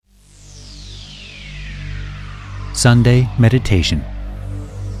Sunday Meditation,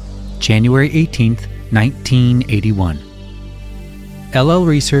 January 18th, 1981. LL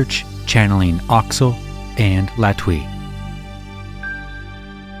Research channeling Oxal and Latwii.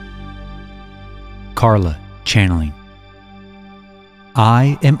 Carla channeling.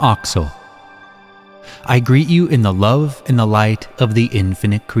 I am Oxal. I greet you in the love and the light of the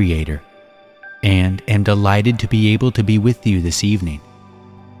infinite Creator, and am delighted to be able to be with you this evening.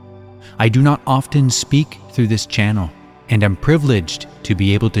 I do not often speak through this channel, and am privileged to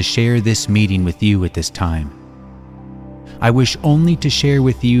be able to share this meeting with you at this time. I wish only to share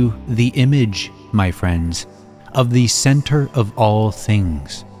with you the image, my friends, of the center of all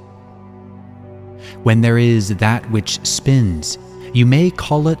things. When there is that which spins, you may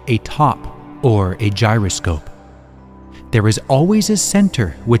call it a top or a gyroscope. There is always a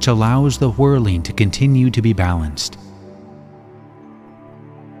center which allows the whirling to continue to be balanced.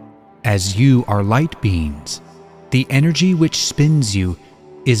 As you are light beings, the energy which spins you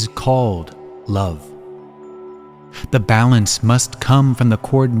is called love. The balance must come from the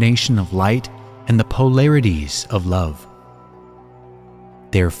coordination of light and the polarities of love.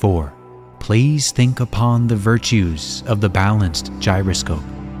 Therefore, please think upon the virtues of the balanced gyroscope,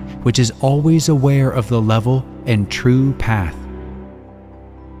 which is always aware of the level and true path.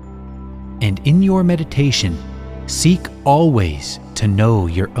 And in your meditation, seek always to know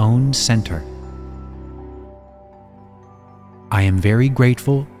your own center. I am very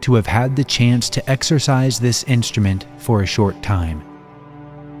grateful to have had the chance to exercise this instrument for a short time.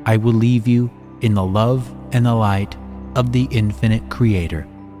 I will leave you in the love and the light of the infinite Creator.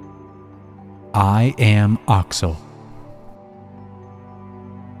 I am Oxal.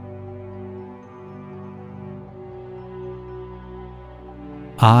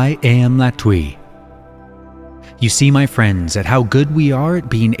 I am Latwii. You see, my friends, at how good we are at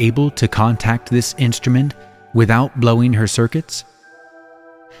being able to contact this instrument without blowing her circuits?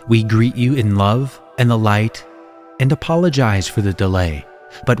 We greet you in love and the light and apologize for the delay,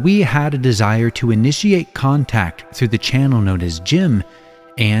 but we had a desire to initiate contact through the channel known as Jim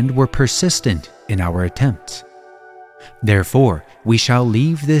and were persistent in our attempts. Therefore, we shall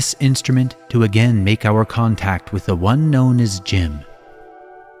leave this instrument to again make our contact with the one known as Jim.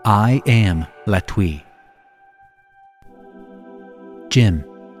 I am Latwii. Jim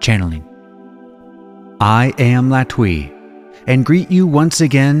channeling. I am Latwii, and greet you once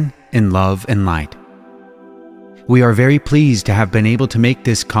again in love and light. We are very pleased to have been able to make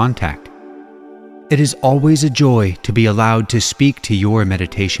this contact. It is always a joy to be allowed to speak to your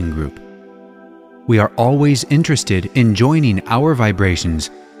meditation group. We are always interested in joining our vibrations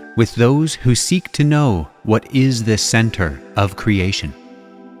with those who seek to know what is the center of creation.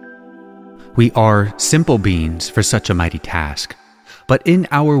 We are simple beings for such a mighty task, but in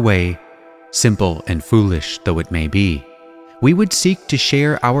our way, simple and foolish though it may be, we would seek to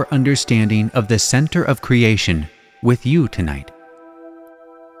share our understanding of the center of creation with you tonight.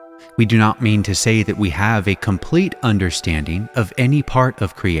 We do not mean to say that we have a complete understanding of any part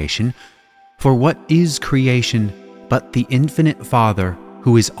of creation, for what is creation but the infinite Father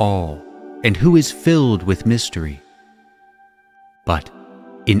who is all and who is filled with mystery? But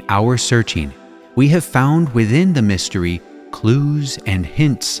in our searching, we have found within the mystery clues and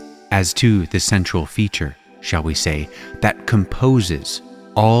hints as to the central feature, shall we say, that composes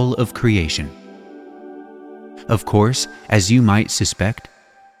all of creation. Of course, as you might suspect,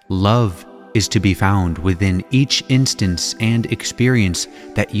 love is to be found within each instance and experience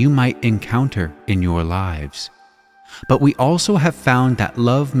that you might encounter in your lives. But we also have found that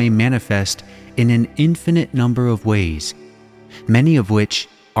love may manifest in an infinite number of ways, many of which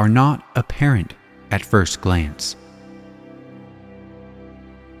are not apparent at first glance.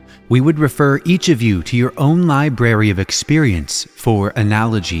 We would refer each of you to your own library of experience for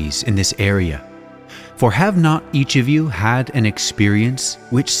analogies in this area. For have not each of you had an experience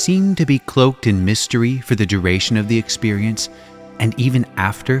which seemed to be cloaked in mystery for the duration of the experience, and even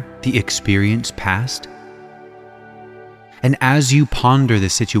after the experience passed? And as you ponder the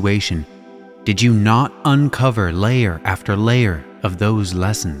situation, did you not uncover layer after layer of those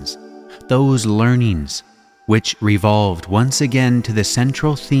lessons, those learnings, which revolved once again to the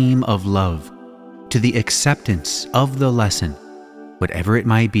central theme of love, to the acceptance of the lesson, whatever it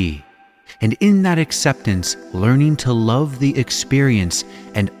might be, and in that acceptance, learning to love the experience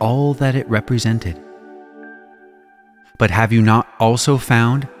and all that it represented? But have you not also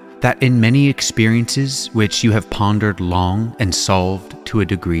found that in many experiences which you have pondered long and solved to a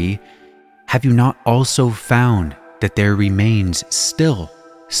degree, have you not also found that there remains still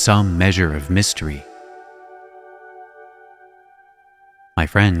some measure of mystery? My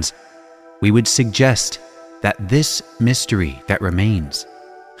friends, we would suggest that this mystery that remains,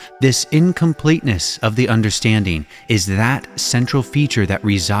 this incompleteness of the understanding, is that central feature that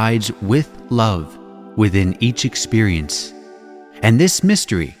resides with love within each experience. And this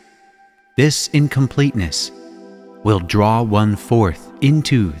mystery, this incompleteness, will draw one forth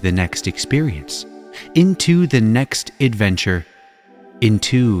into the next experience, into the next adventure,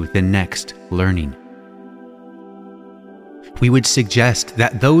 into the next learning. We would suggest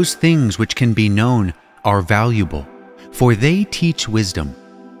that those things which can be known are valuable, for they teach wisdom.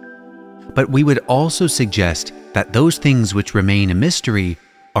 But we would also suggest that those things which remain a mystery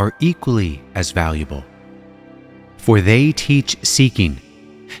are equally as valuable, for they teach seeking,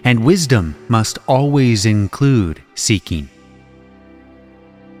 and wisdom must always include seeking.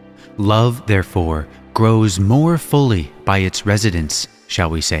 Love, therefore, grows more fully by its residence, shall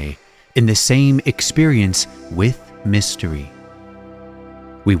we say, in the same experience with mystery.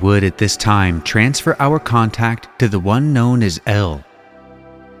 We would at this time transfer our contact to the one known as El.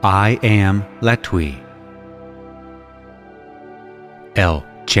 I am Latwii. El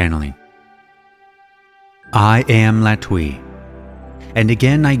channeling. I am Latwii. And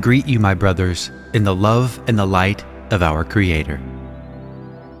again I greet you, my brothers, in the love and the light of our Creator.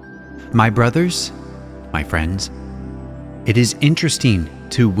 My brothers, my friends, it is interesting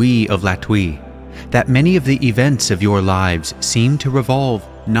to we of Latwii that many of the events of your lives seem to revolve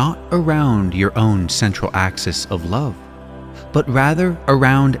not around your own central axis of love, but rather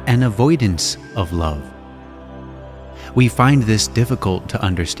around an avoidance of love. We find this difficult to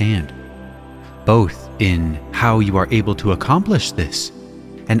understand, both in how you are able to accomplish this,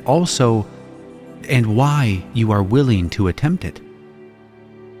 and also why you are willing to attempt it.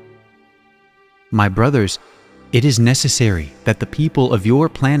 My brothers, it is necessary that the people of your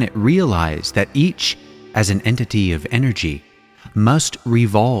planet realize that each, as an entity of energy, must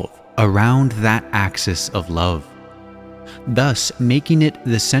revolve around that axis of love, thus making it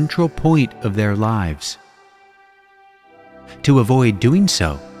the central point of their lives. To avoid doing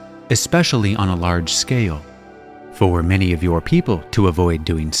so, especially on a large scale, for many of your people to avoid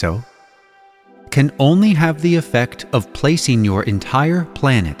doing so, can only have the effect of placing your entire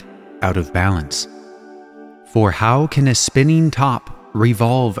planet out of balance. For how can a spinning top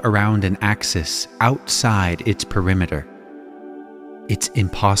revolve around an axis outside its perimeter? It's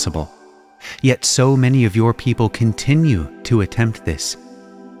impossible. Yet so many of your people continue to attempt this.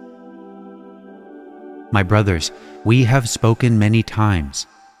 My brothers, we have spoken many times,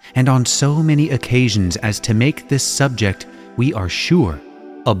 and on so many occasions as to make this subject, we are sure,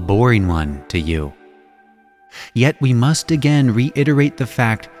 a boring one to you. Yet we must again reiterate the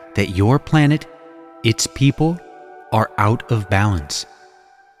fact that your planet, its people, are out of balance.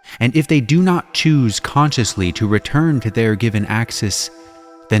 And if they do not choose consciously to return to their given axis,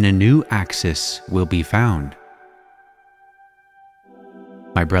 then a new axis will be found.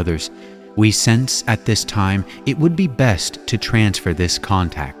 My brothers, we sense at this time it would be best to transfer this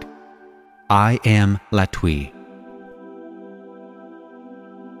contact. I am Latwii.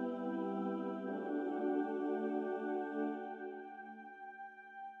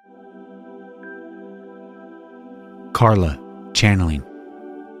 Carla, channeling.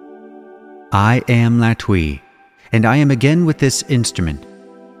 I am Latwii, and I am again with this instrument.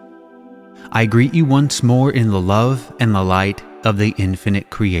 I greet you once more in the love and the light of the infinite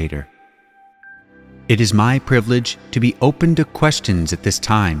Creator. It is my privilege to be open to questions at this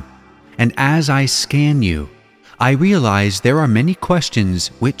time, and as I scan you, I realize there are many questions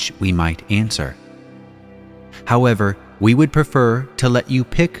which we might answer. However, we would prefer to let you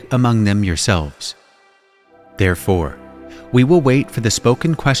pick among them yourselves. Therefore, we will wait for the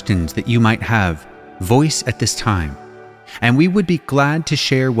spoken questions that you might have voice at this time, and we would be glad to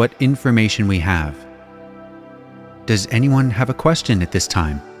share what information we have. Does anyone have a question at this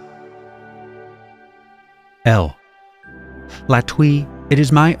time? L. Latwii, it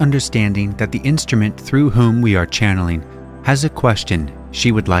is my understanding that the instrument through whom we are channeling has a question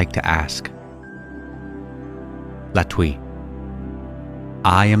she would like to ask. Latwii.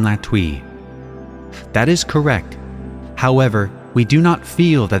 I am Latwii. That is correct. However, we do not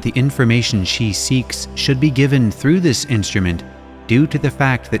feel that the information she seeks should be given through this instrument due to the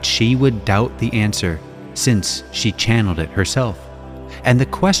fact that she would doubt the answer since she channeled it herself, and the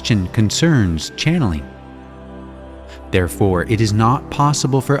question concerns channeling. Therefore, it is not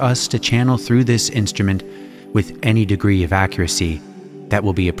possible for us to channel through this instrument with any degree of accuracy that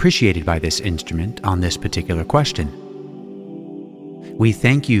will be appreciated by this instrument on this particular question. We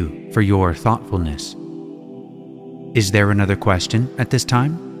thank you for your thoughtfulness. Is there another question at this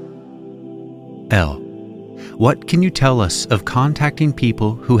time? L. What can you tell us of contacting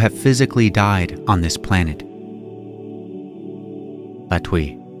people who have physically died on this planet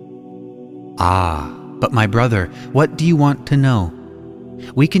Latwii. Ah, but my brother, what do you want to know?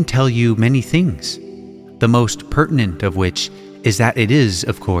 We can tell you many things, the most pertinent of which is that it is,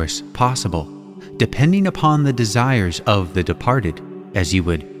 of course, possible, depending upon the desires of the departed, as you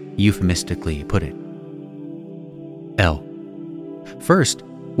would euphemistically put it. L. First,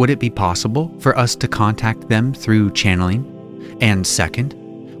 would it be possible for us to contact them through channeling? And second,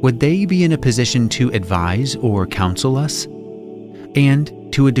 would they be in a position to advise or counsel us?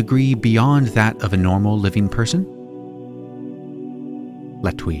 And to a degree beyond that of a normal living person?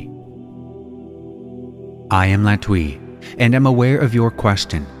 Latwii. I am Latwii, and am aware of your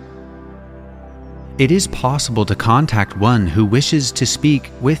question. It is possible to contact one who wishes to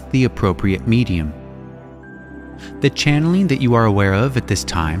speak with the appropriate medium. The channeling that you are aware of at this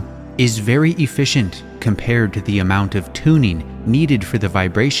time is very efficient compared to the amount of tuning needed for the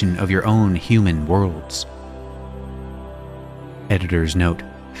vibration of your own human worlds. Editor's note: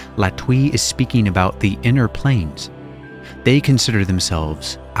 Latwii is speaking about the inner planes. They consider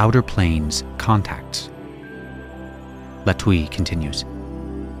themselves outer planes contacts. Latwii continues: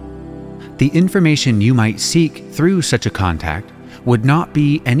 The information you might seek through such a contact would not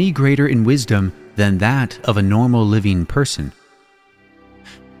be any greater in wisdom than that of a normal living person.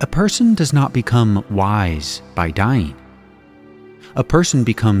 A person does not become wise by dying. A person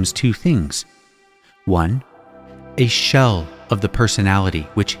becomes two things. One, a shell of the personality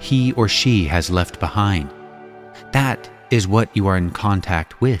which he or she has left behind. That is what you are in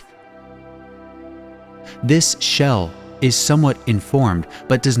contact with. This shell is somewhat informed,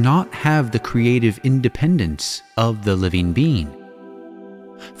 but does not have the creative independence of the living being.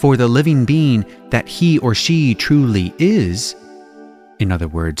 For the living being that he or she truly is, in other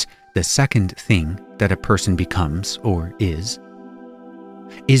words, the second thing that a person becomes or is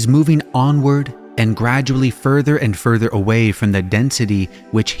moving onward and gradually further and further away from the density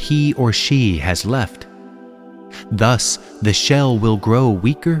which he or she has left. Thus, the shell will grow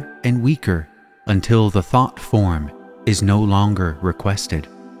weaker and weaker until the thought form is no longer requested.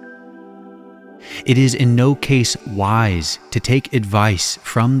 It is in no case wise to take advice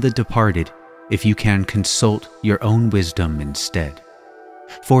from the departed if you can consult your own wisdom instead,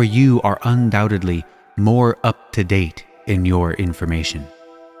 for you are undoubtedly more up to date in your information.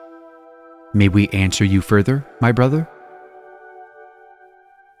 May we answer you further, my brother?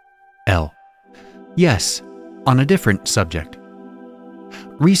 L. Yes, on a different subject.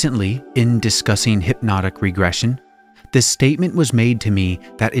 Recently, in discussing hypnotic regression, the statement was made to me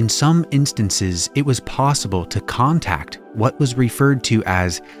that in some instances it was possible to contact what was referred to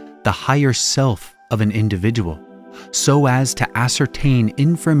as the higher self of an individual, so as to ascertain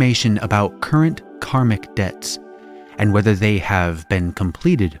information about current karmic debts and whether they have been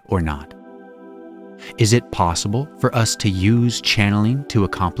completed or not. Is it possible for us to use channeling to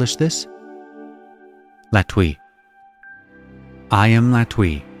accomplish this? Latwii. I am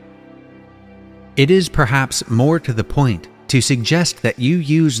Latwii. It is perhaps more to the point to suggest that you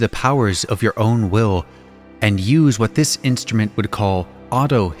use the powers of your own will and use what this instrument would call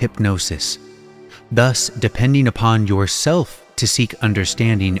auto-hypnosis, thus depending upon yourself to seek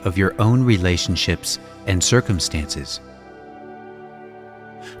understanding of your own relationships and circumstances.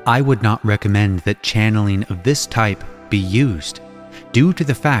 I would not recommend that channeling of this type be used, due to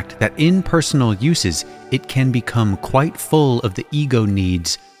the fact that in personal uses it can become quite full of the ego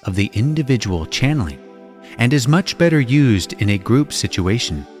needs of the individual channeling, and is much better used in a group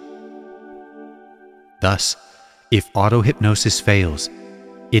situation. Thus, if auto-hypnosis fails,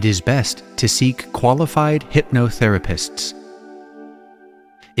 it is best to seek qualified hypnotherapists.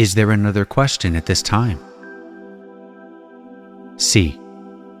 Is there another question at this time? C.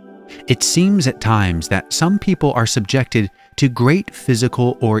 It seems at times that some people are subjected to great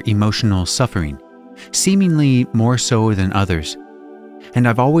physical or emotional suffering, seemingly more so than others. And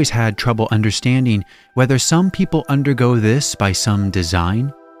I've always had trouble understanding whether some people undergo this by some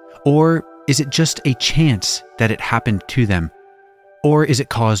design, or is it just a chance that it happened to them, or is it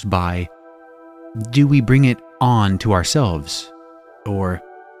caused by, do we bring it on to ourselves, or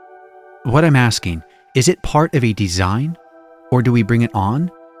what I'm asking, is it part of a design, or do we bring it on,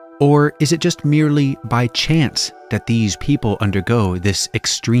 or is it just merely by chance that these people undergo this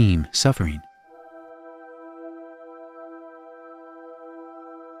extreme suffering?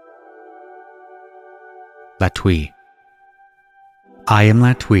 Latwii. I am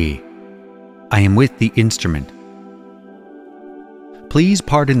Latwii. I am with the instrument. Please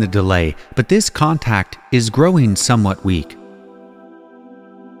pardon the delay, but this contact is growing somewhat weak.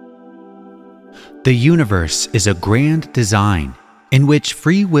 The universe is a grand design in which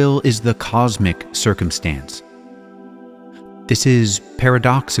free will is the cosmic circumstance. This is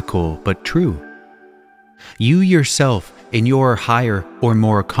paradoxical but true. You yourself, in your higher or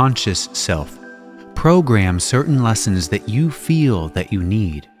more conscious self, program certain lessons that you feel that you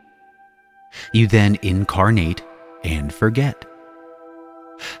need. You then incarnate and forget.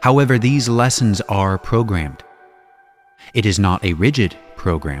 However, these lessons are programmed. It is not a rigid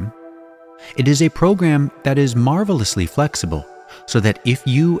program. It is a program that is marvelously flexible, so that if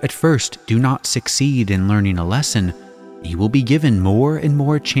you at first do not succeed in learning a lesson, you will be given more and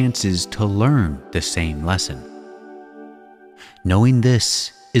more chances to learn the same lesson. Knowing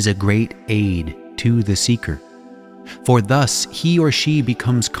this is a great aid to the seeker, for thus he or she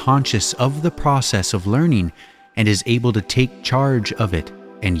becomes conscious of the process of learning and is able to take charge of it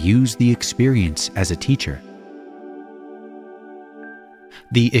and use the experience as a teacher.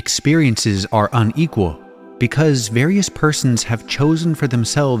 The experiences are unequal because various persons have chosen for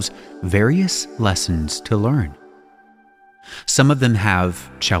themselves various lessons to learn. Some of them have,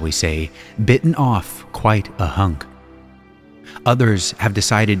 shall we say, bitten off quite a hunk. Others have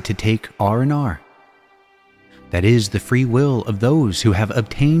decided to take R&R. That is the free will of those who have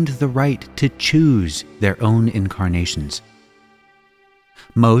obtained the right to choose their own incarnations.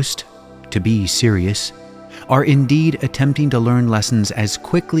 Most, to be serious, are indeed attempting to learn lessons as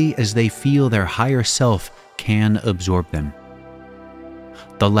quickly as they feel their higher self can absorb them.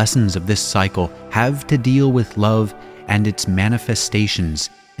 The lessons of this cycle have to deal with love and its manifestations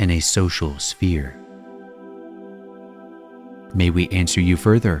in a social sphere. May we answer you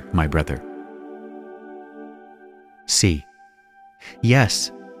further, my brother? C.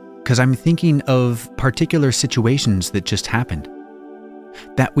 Yes, because I'm thinking of particular situations that just happened.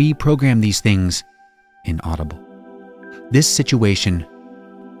 That we program these things inaudible. This situation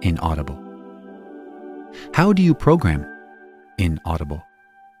inaudible. How do you program inaudible?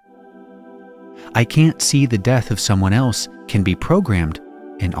 I can't see the death of someone else can be programmed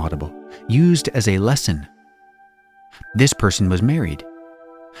inaudible, used as a lesson. This person was married.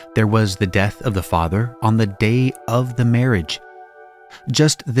 There was the death of the father on the day of the marriage.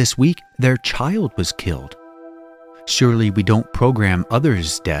 Just this week, their child was killed. Surely we don't program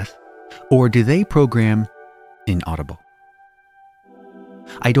others' death, or do they program inaudible?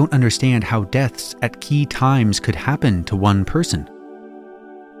 I don't understand how deaths at key times could happen to one person.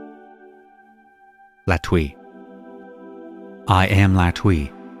 Latwii. I am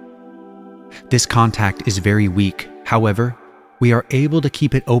Latwii. This contact is very weak. However, we are able to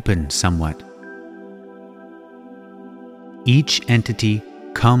keep it open somewhat. Each entity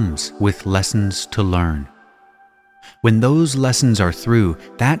comes with lessons to learn. When those lessons are through,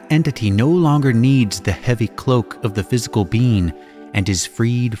 that entity no longer needs the heavy cloak of the physical being and is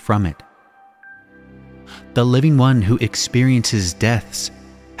freed from it. The living one who experiences deaths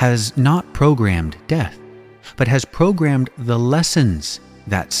has not programmed death, but has programmed the lessons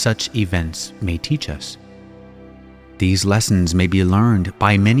that such events may teach us. These lessons may be learned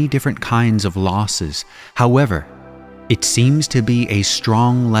by many different kinds of losses. However, it seems to be a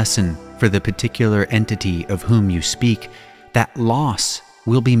strong lesson for the particular entity of whom you speak. That loss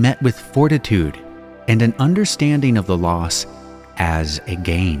will be met with fortitude and an understanding of the loss as a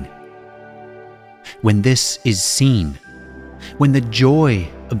gain. When this is seen, when the joy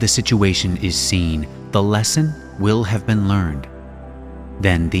of the situation is seen, the lesson will have been learned.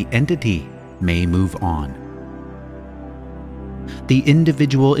 Then the entity may move on. The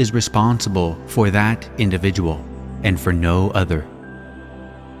individual is responsible for that individual and for no other.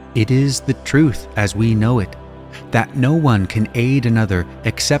 It is the truth as we know it, that no one can aid another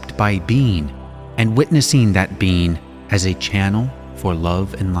except by being and witnessing that being as a channel for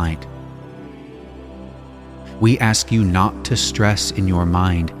love and light. We ask you not to stress in your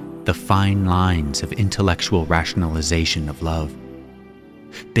mind the fine lines of intellectual rationalization of love.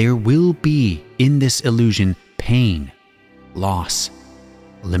 There will be in this illusion pain, loss,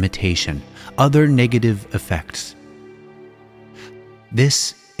 limitation, other negative effects.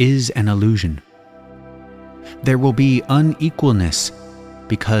 This is an illusion. There will be unequalness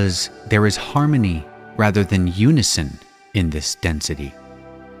because there is harmony rather than unison in this density.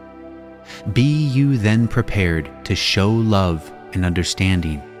 Be you then prepared to show love and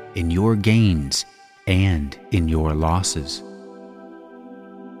understanding in your gains and in your losses.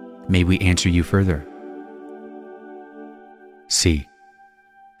 May we answer you further? C.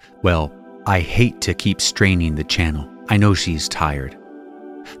 Well, I hate to keep straining the channel. I know she's tired.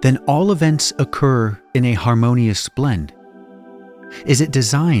 Then all events occur in a harmonious blend. Is it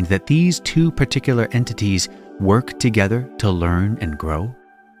designed that these two particular entities work together to learn and grow?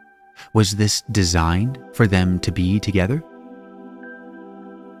 Was this designed for them to be together?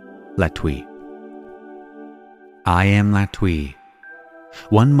 Latwii. I am Latwii.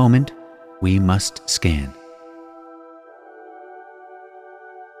 One moment, we must scan.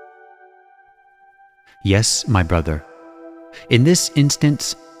 Yes, my brother. In this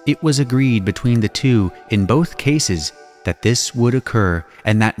instance, it was agreed between the two in both cases that this would occur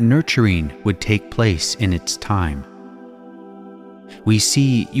and that nurturing would take place in its time. We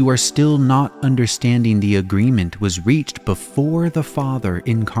see you are still not understanding the agreement was reached before the Father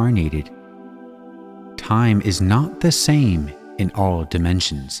incarnated. Time is not the same in all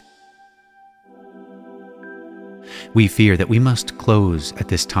dimensions. We fear that we must close at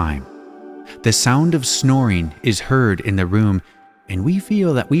this time. The sound of snoring is heard in the room, and we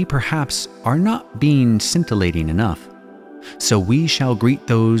feel that we perhaps are not being scintillating enough. So we shall greet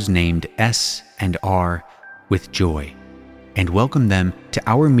those named S and R with joy, and welcome them to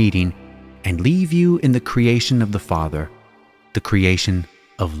our meeting, and leave you in the creation of the Father, the creation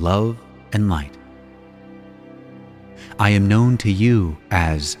of love and light. I am known to you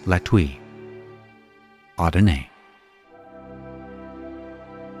as Latwii. Adonai.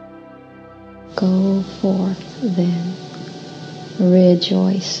 Go forth then,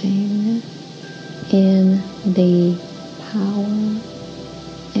 rejoicing in the power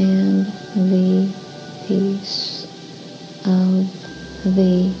and the peace of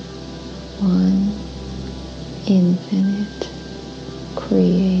the one infinite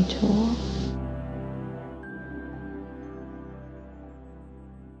Creator.